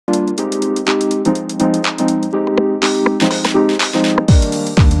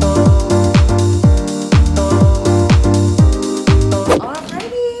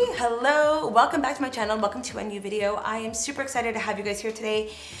welcome back to my channel. Welcome to a new video. I am super excited to have you guys here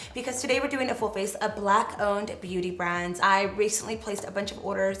today because today we're doing a full face of Black owned beauty brands. I recently placed a bunch of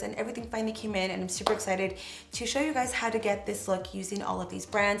orders and everything finally came in, and I'm super excited to show you guys how to get this look using all of these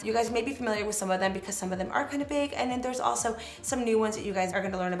brands. You guys may be familiar with some of them because some of them are kind of big, and then there's also some new ones that you guys are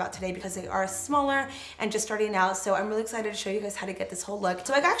going to learn about today because they are smaller and just starting out. So I'm really excited to show you guys how to get this whole look.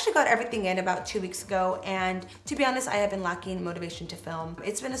 So I actually got everything in about 2 weeks ago, and to be honest, I have been lacking motivation to film.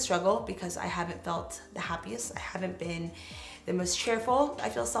 It's been a struggle because I haven't felt the happiest. I haven't been the most cheerful. I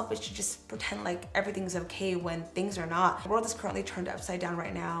feel selfish to just pretend like everything's okay when things are not. The world is currently turned upside down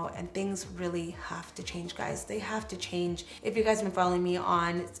right now, and things really have to change, guys. They have to change. If you guys have been following me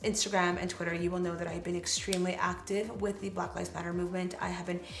on Instagram and Twitter, you will know that I've been extremely active with the Black Lives Matter movement. I have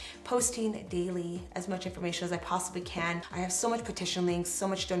been posting daily as much information as I possibly can. I have so much petition links, so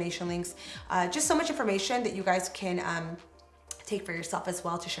much donation links, just so much information that you guys can take for yourself as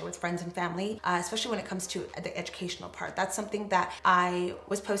well to share with friends and family, especially when it comes to the educational part. That's something that I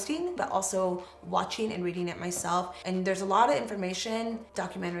was posting, but also watching and reading it myself. And there's a lot of information,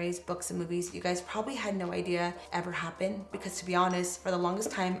 documentaries, books, and movies you guys probably had no idea ever happened, because to be honest, for the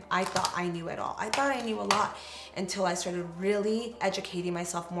longest time, I thought I knew it all. I thought I knew a lot until I started really educating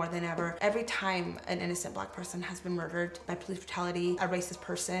myself more than ever. Every time an innocent Black person has been murdered by police brutality, a racist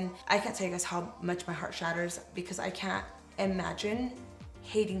person, I can't tell you guys how much my heart shatters, because I can't imagine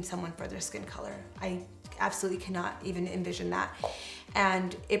hating someone for their skin color. I absolutely cannot even envision that.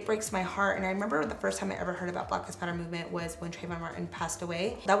 And it breaks my heart. And I remember the first time I ever heard about Black Lives Matter movement was when Trayvon Martin passed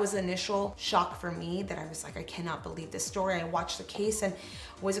away. That was the initial shock for me, that I was like, I cannot believe this story. I watched the case and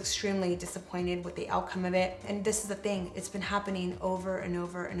was extremely disappointed with the outcome of it. And this is the thing, it's been happening over and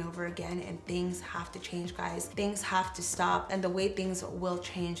over and over again, and things have to change, guys. Things have to stop, and the way things will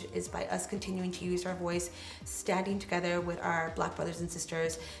change is by us continuing to use our voice, standing together with our Black brothers and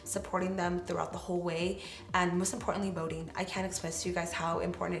sisters, supporting them throughout the whole way, and most importantly, voting. I can't express to you guys how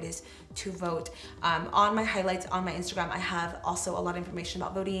important it is to vote. On my highlights on my Instagram, I have also a lot of information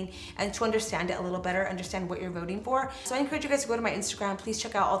about voting, and to understand it a little better, understand what you're voting for. So I encourage you guys to go to my Instagram. Please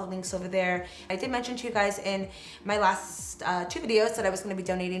check out all the links over there. I did mention to you guys in my last 2 videos that I was going to be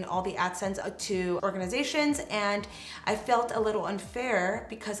donating all the AdSense to organizations, and I felt a little unfair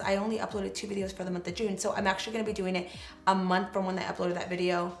because I only uploaded 2 videos for the month of June. So I'm actually going to be doing it a month from when I uploaded that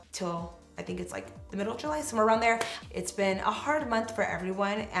video till I think it's like the middle of July, somewhere around there. It's been a hard month for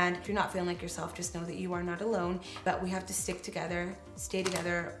everyone, and if you're not feeling like yourself, just know that you are not alone. But we have to stick together, stay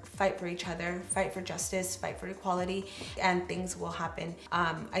together, fight for each other, fight for justice, fight for equality, and things will happen.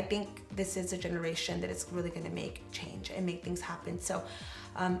 I think this is a generation that is really gonna make change and make things happen. So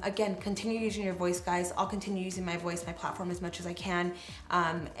again, continue using your voice, guys. I'll continue using my voice, my platform, as much as I can.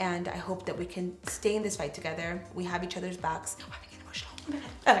 And I hope that we can stay in this fight together. We have each other's backs. Oh, I'm getting emotional.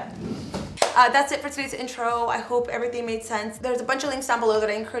 Okay. That's it for today's intro. I hope everything made sense. There's a bunch of links down below that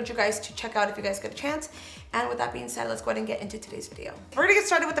I encourage you guys to check out if you guys get a chance. And with that being said, let's go ahead and get into today's video. We're gonna get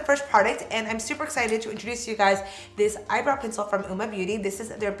started with the first product, and I'm super excited to introduce to you guys this eyebrow pencil from Uoma Beauty. This is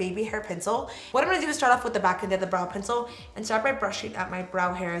their baby hair pencil. What I'm gonna do is start off with the back end of the brow pencil and start by brushing out my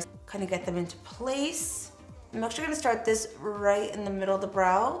brow hairs, kind of get them into place. I'm actually gonna start this right in the middle of the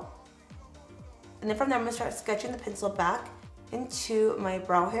brow. And then from there, I'm gonna start sketching the pencil back into my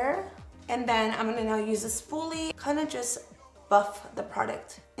brow hair. And then I'm gonna now use a spoolie, kind of just buff the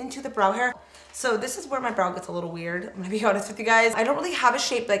product into the brow hair. So this is where my brow gets a little weird, I'm gonna be honest with you guys. I don't really have a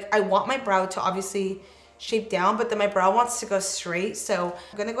shape. Like, I want my brow to obviously shape down, but then my brow wants to go straight. So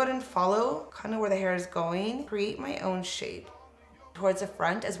I'm gonna go ahead and follow kind of where the hair is going, create my own shape. Towards the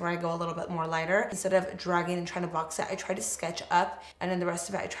front is where I go a little bit more lighter. Instead of dragging and trying to box it, I try to sketch up, and then the rest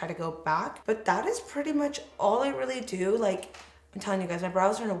of it I try to go back. But that is pretty much all I really do. Like, I'm telling you guys, my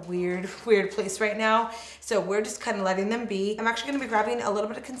brows are in a weird place right now. So we're just kind of letting them be. I'm actually gonna be grabbing a little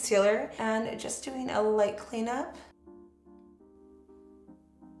bit of concealer and just doing a light cleanup.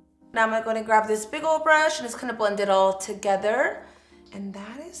 Now I'm gonna grab this big old brush and just kind of blend it all together. And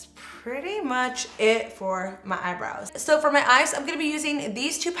that is pretty much it for my eyebrows. So for my eyes, I'm gonna be using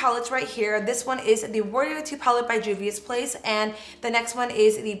these 2 palettes right here. This one is the Warrior 2 palette by Juvias Place, and the next one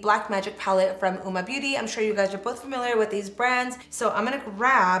is the Black Magic palette from Uoma Beauty. I'm sure you guys are both familiar with these brands. So I'm gonna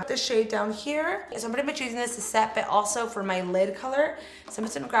grab the shade down here. So I'm pretty much using this to set, but also for my lid color. So I'm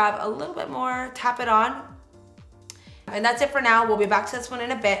just gonna grab a little bit more, tap it on. And that's it for now. We'll be back to this one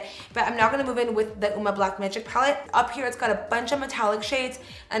in a bit, but I'm now gonna move in with the Uoma Black Magic palette. Up here, it's got a bunch of metallic shades,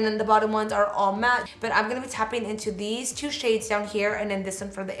 and then the bottom ones are all matte, but I'm gonna be tapping into these two shades down here, and then this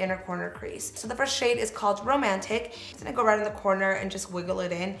one for the inner corner crease. So the first shade is called Romantic. I'm gonna go right in the corner and just wiggle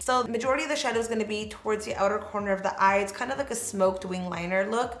it in. So the majority of the shadow is gonna be towards the outer corner of the eye. It's kind of like a smoked wing liner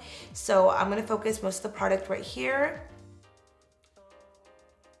look. So I'm gonna focus most of the product right here.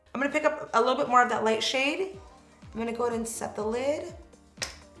 I'm gonna pick up a little bit more of that light shade. I'm gonna go ahead and set the lid.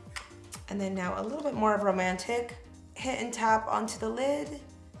 And then now a little bit more of Romantic. Hit and tap onto the lid.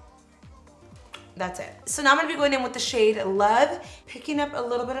 That's it. So now I'm gonna be going in with the shade Love, picking up a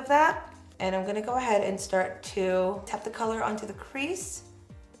little bit of that. And I'm gonna go ahead and start to tap the color onto the crease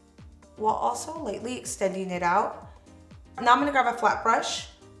while also lightly extending it out. Now I'm gonna grab a flat brush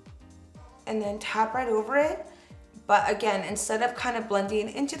and then tap right over it. But again, instead of kind of blending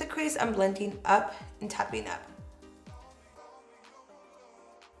into the crease, I'm blending up and tapping up.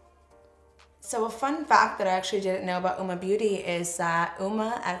 So a fun fact that I actually didn't know about Uoma Beauty is that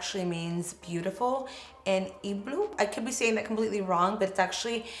Uoma actually means beautiful in Igbo. I could be saying that completely wrong, but it's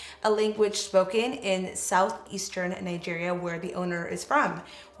actually a language spoken in southeastern Nigeria where the owner is from,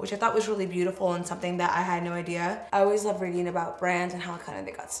 which I thought was really beautiful and something that I had no idea. I always love reading about brands and how kind of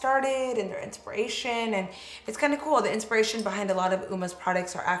they got started and their inspiration, and it's kind of cool. The inspiration behind a lot of Uma's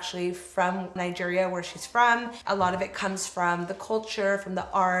products are actually from Nigeria, where she's from. A lot of it comes from the culture, from the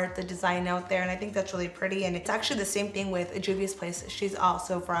art, the design out there, and I think that's really pretty. And it's actually the same thing with Juvia's place. She's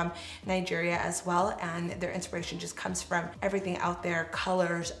also from Nigeria as well, and their inspiration just comes from everything out there: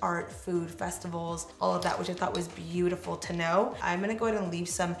 colors, art, food, festivals, all of that, which I thought was beautiful to know. I'm gonna go ahead and leave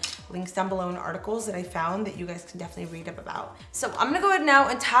some links down below in articles that I found that you guys can definitely read up about. So I'm gonna go ahead now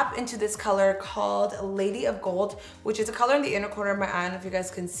and tap into this color called Lady of Gold, which is a color in the inner corner of my eye. I don't know if you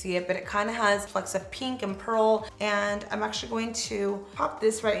guys can see it, but it kind of has flecks of pink and pearl. And I'm actually going to pop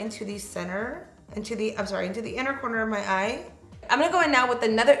this right into the center, into the inner corner of my eye. I'm gonna go in now with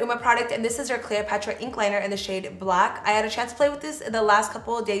another Uoma product, and this is our Cleopatra ink liner in the shade Black. I had a chance to play with this in the last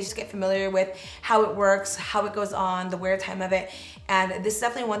couple of days, just get familiar with how it works, how it goes on, the wear time of it. And this is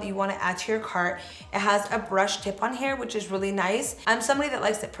definitely one that you want to add to your cart. It has a brush tip on here, which is really nice. I'm somebody that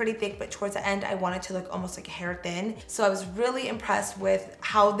likes it pretty thick, but towards the end, I want it to look almost like hair thin. So I was really impressed with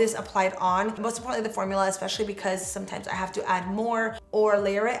how this applied on. Most importantly, the formula, especially because sometimes I have to add more or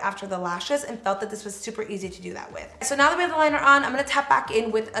layer it after the lashes, and felt that this was super easy to do that with. So now that we have the liner on, I'm gonna tap back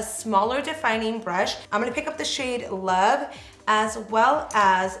in with a smaller defining brush. I'm gonna pick up the shade Love, as well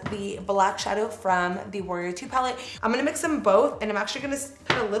as the black shadow from the Warrior 2 palette. I'm gonna mix them both, and I'm actually gonna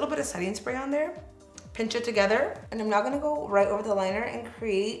put a little bit of setting spray on there, pinch it together, and I'm now gonna go right over the liner and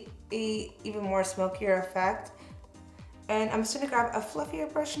create a even more smokier effect. And I'm just gonna grab a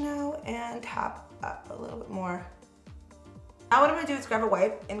fluffier brush now and tap up a little bit more. Now what I'm gonna do is grab a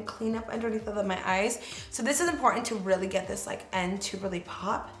wipe and clean up underneath of my eyes. So this is important to really get this like end to really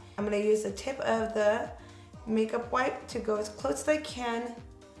pop. I'm gonna use the tip of the makeup wipe to go as close as I can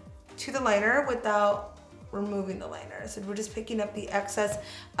to the liner without removing the liner. So we're just picking up the excess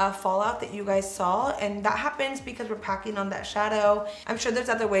fallout that you guys saw, and that happens because we're packing on that shadow. I'm sure there's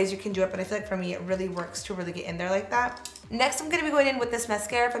other ways you can do it, but I feel like for me it really works to really get in there like that. Next, I'm gonna be going in with this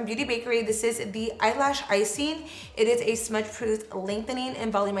mascara from Beauty Bakerie. This is the Eyelash Icing. It is a smudge-proof lengthening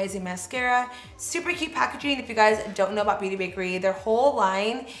and volumizing mascara. Super cute packaging. If you guys don't know about Beauty Bakerie, their whole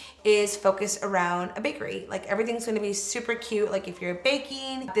line is focused around a bakery. Like everything's gonna be super cute. Like if you're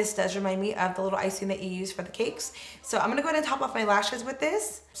baking, this does remind me of the little icing that you use for the cakes. So I'm gonna go ahead and top off my lashes with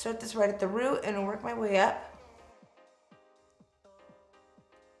this. Start this right at the root and work my way up.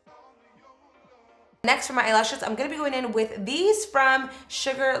 Next, for my eyelashes, I'm gonna be going in with these from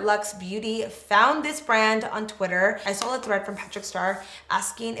Sugarluxe Beauty. Found this brand on Twitter. I saw a thread from Patrick Starr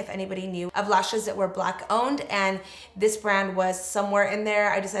asking if anybody knew of lashes that were Black owned, and this brand was somewhere in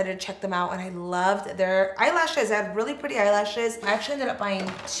there. I decided to check them out, and I loved their eyelashes. They had really pretty eyelashes. I actually ended up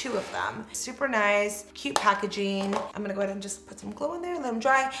buying 2 of them. Super nice, cute packaging. I'm gonna go ahead and just put some glue in there and let them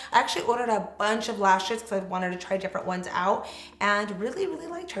dry. I actually ordered a bunch of lashes because I wanted to try different ones out, and really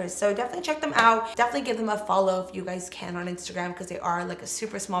liked hers. So definitely check them out. Definitely give them a follow if you guys can on Instagram, because they are like a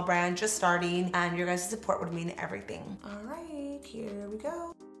super small brand just starting, and your guys' support would mean everything. All right, here we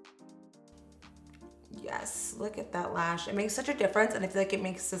go. Yes, look at that lash. It makes such a difference, and I feel like it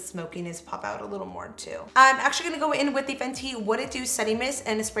makes the smokiness pop out a little more too. I'm actually gonna go in with the Fenty What It Do Setting Mist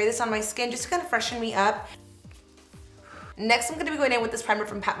and spray this on my skin just to kind of freshen me up. Next, I'm gonna be going in with this primer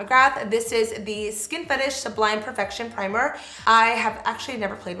from Pat McGrath. This is the Skin Fetish Sublime Perfection Primer. I have actually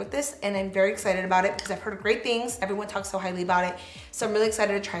never played with this, and I'm very excited about it because I've heard great things. Everyone talks so highly about it. So I'm really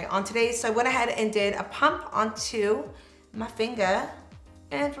excited to try it on today. So I went ahead and did a pump onto my finger.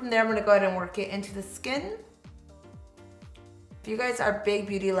 And from there, I'm gonna go ahead and work it into the skin. If you guys are big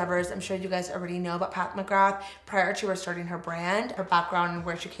beauty lovers, I'm sure you guys already know about Pat McGrath prior to her starting her brand, her background and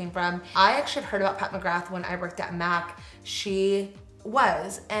where she came from. I actually heard about Pat McGrath when I worked at MAC. She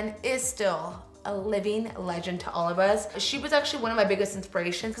was and is still a living legend to all of us. She was actually one of my biggest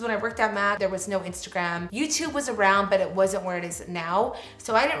inspirations because when I worked at MAC, there was no Instagram. YouTube was around, but it wasn't where it is now.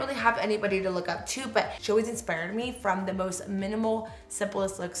 So I didn't really have anybody to look up to, but she always inspired me from the most minimal,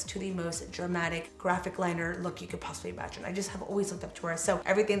 simplest looks to the most dramatic graphic liner look you could possibly imagine. I just have always looked up to her. So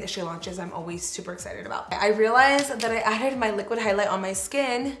everything that she launches, I'm always super excited about. I realized that I added my liquid highlight on my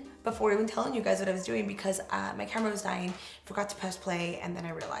skin before even telling you guys what I was doing because my camera was dying, forgot to press play, and then I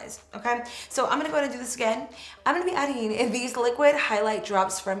realized, okay? So I'm gonna go ahead and do this again. I'm gonna be adding these liquid highlight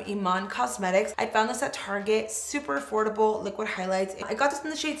drops from Iman Cosmetics. I found this at Target, super affordable liquid highlights. I got this in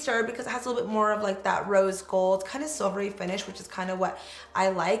the shade Stir because it has a little bit more of like that rose gold, kind of silvery finish, which is kind of what I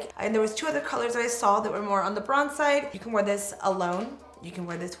like. And there was two other colors that I saw that were more on the bronze side. You can wear this alone. You can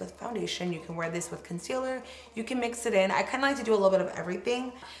wear this with foundation, you can wear this with concealer, you can mix it in. I kind of like to do a little bit of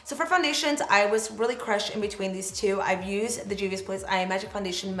everything. So for foundations, I was really crushed in between these two. I've used the Juvias Place Eye Magic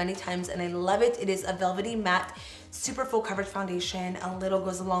Foundation many times and I love it. It is a velvety matte, super full coverage foundation. A little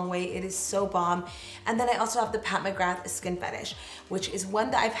goes a long way. It is so bomb. And then I also have the Pat McGrath Skin Fetish, which is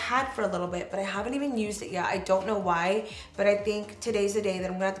one that I've had for a little bit, but I haven't even used it yet. I don't know why, but I think today's the day that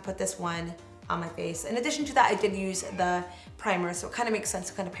I'm gonna have to put this one on my face. In addition to that, I did use the primer, so it kind of makes sense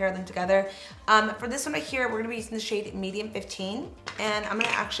to kind of pair them together. For this one right here, we're gonna be using the shade Medium 15, and I'm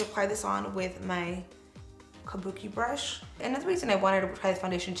gonna actually apply this on with my kabuki brush. Another reason I wanted to try this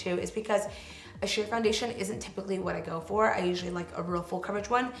foundation too is because a sheer foundation isn't typically what I go for. I usually like a real full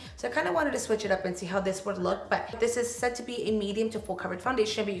coverage one. So I kind of wanted to switch it up and see how this would look, but this is said to be a medium to full coverage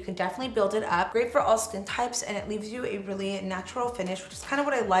foundation, but you can definitely build it up. Great for all skin types, and it leaves you a really natural finish, which is kind of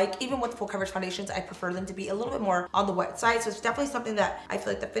what I like. Even with full coverage foundations, I prefer them to be a little bit more on the wet side. So it's definitely something that I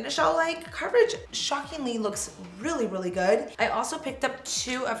feel like the finish I'll like. Coverage shockingly looks really, really good. I also picked up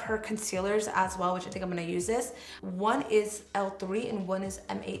two of her concealers as well, which I think I'm gonna use this. One is L3 and one is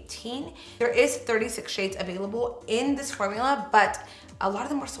M18. There is 36 shades available in this formula, but a lot of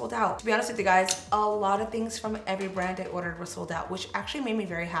them were sold out. To be honest with you guys, a lot of things from every brand I ordered were sold out, which actually made me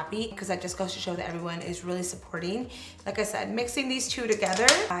very happy because that just goes to show that everyone is really supporting. Like I said, mixing these two together,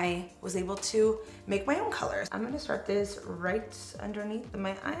 I was able to make my own colors. I'm gonna start this right underneath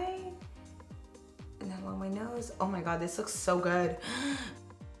my eye and then along my nose. Oh my God, this looks so good.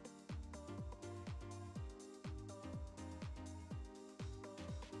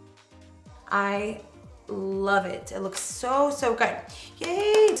 I love it. It looks so, so good.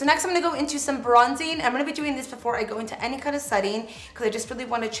 Yay! So next I'm gonna go into some bronzing. I'm gonna be doing this before I go into any kind of setting because I just really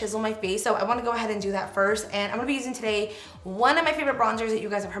want to chisel my face. So I want to go ahead and do that first. And I'm gonna be using today one of my favorite bronzers that you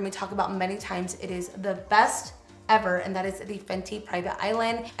guys have heard me talk about many times. It is the best ever, and that is the Fenty Private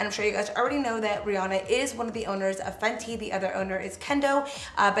Island. And I'm sure you guys already know that Rihanna is one of the owners of Fenty. The other owner is Kendo,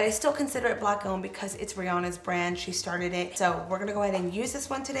 but I still consider it Black owned because it's Rihanna's brand. She started it. So we're gonna go ahead and use this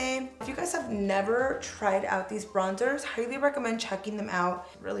one today. If you guys have never tried out these bronzers, highly recommend checking them out.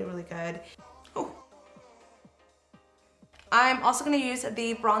 Really, really good. Oh. I'm also gonna use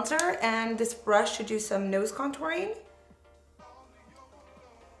the bronzer and this brush to do some nose contouring.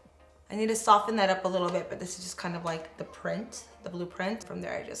 I need to soften that up a little bit, but this is just kind of like the print, the blueprint. From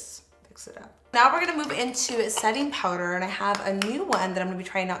there, I just fix it up. Now we're gonna move into setting powder, and I have a new one that I'm gonna be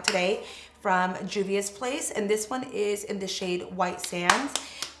trying out today from Juvias Place, and this one is in the shade White Sands.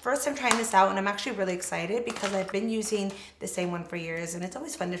 First time trying this out, and I'm actually really excited because I've been using the same one for years, and it's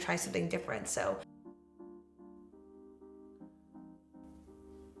always fun to try something different, so.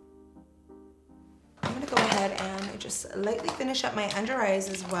 I'm gonna go ahead and just lightly finish up my under eyes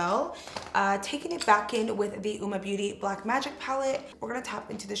as well. Taking it back in with the Uoma Beauty Black Magic palette. We're gonna tap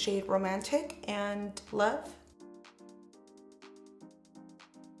into the shade Romantic and Love.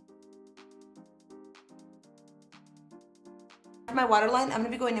 For my waterline, I'm gonna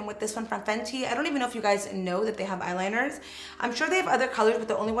be going in with this one from Fenty. I don't even know if you guys know that they have eyeliners. I'm sure they have other colors, but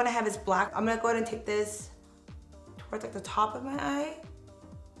the only one I have is black. I'm gonna go ahead and take this towards like the top of my eye.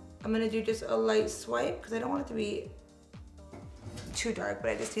 I'm gonna do just a light swipe because I don't want it to be too dark, but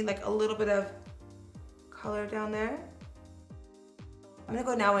I just need like a little bit of color down there. I'm gonna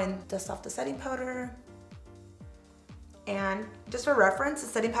go now and dust off the setting powder and just for reference, the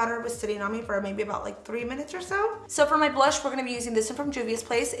setting powder was sitting on me for maybe about like 3 minutes or so. So for my blush, we're gonna be using this one from Juvias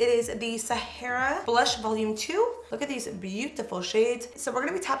Place. It is the Sahara Blush Volume 2. Look at these beautiful shades. So we're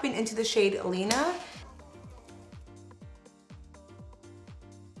gonna be tapping into the shade Lena.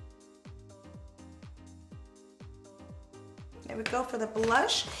 There we go for the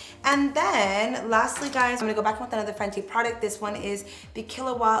blush. And then lastly, guys, I'm gonna go back with another Fenty product. This one is the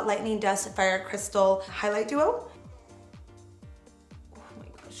Kilowatt Lightning Dust Fire Crystal Highlight Duo.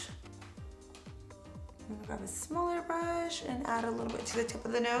 I'm gonna grab a smaller brush and add a little bit to the tip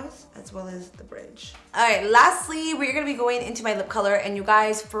of the nose as well as the bridge. All right, lastly, we're gonna be going into my lip color, and you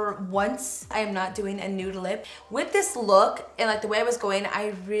guys, for once, I am not doing a nude lip. With this look and like the way I was going,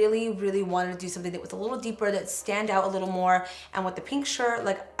 I really wanted to do something that was a little deeper, that stand out a little more, and with the pink shirt,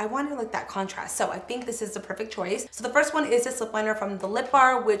 like I wanted like that contrast. So I think this is the perfect choice. So the first one is this lip liner from the Lip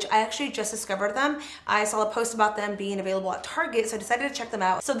Bar, which I actually just discovered them. I saw a post about them being available at Target, so I decided to check them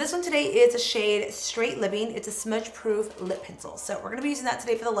out. So this one today is a shade Straight Living. It's a smudge-proof lip pencil. So we're gonna be using that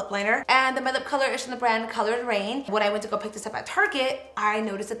today for the lip liner. And then my lip color is from the brand Colored Rain. When I went to go pick this up at Target, I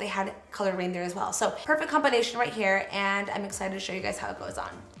noticed that they had Colored Rain there as well. So perfect combination right here, and I'm excited to show you guys how it goes on.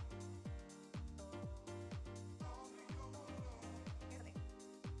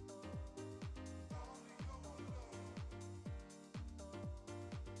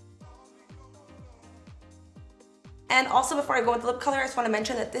 And also, before I go into lip color, I just want to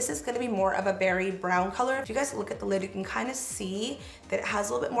mention that this is going to be more of a berry brown color. If you guys look at the lid, you can kind of see that it has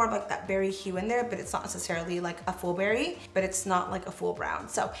a little bit more of like that berry hue in there, but it's not necessarily like a full berry, but it's not like a full brown.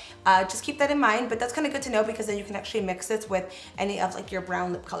 So just keep that in mind, but that's kind of good to know because then you can actually mix this with any of like your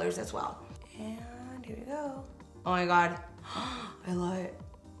brown lip colors as well. And here we go. Oh my God, I love it.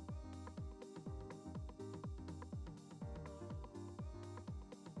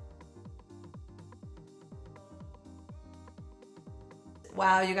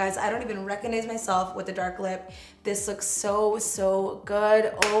 Wow, you guys, I don't even recognize myself with the dark lip. This looks so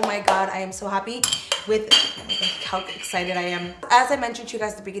good. Oh my God, I am so happy with how excited I am. As I mentioned to you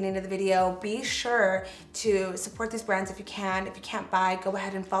guys at the beginning of the video, be sure to support these brands if you can. If you can't buy, go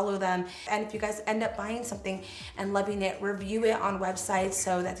ahead and follow them. And if you guys end up buying something and loving it, review it on websites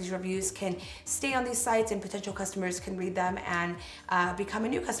so that these reviews can stay on these sites and potential customers can read them and become a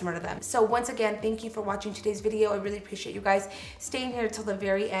new customer to them. So once again, thank you for watching today's video. I really appreciate you guys staying here till the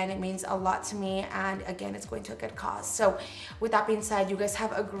very end. It means a lot to me, and again, it's going to a good cause. So with that being said, you guys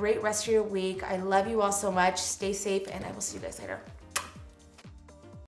have a great rest of your week. I love you all so much. Stay safe, and I will see you guys later.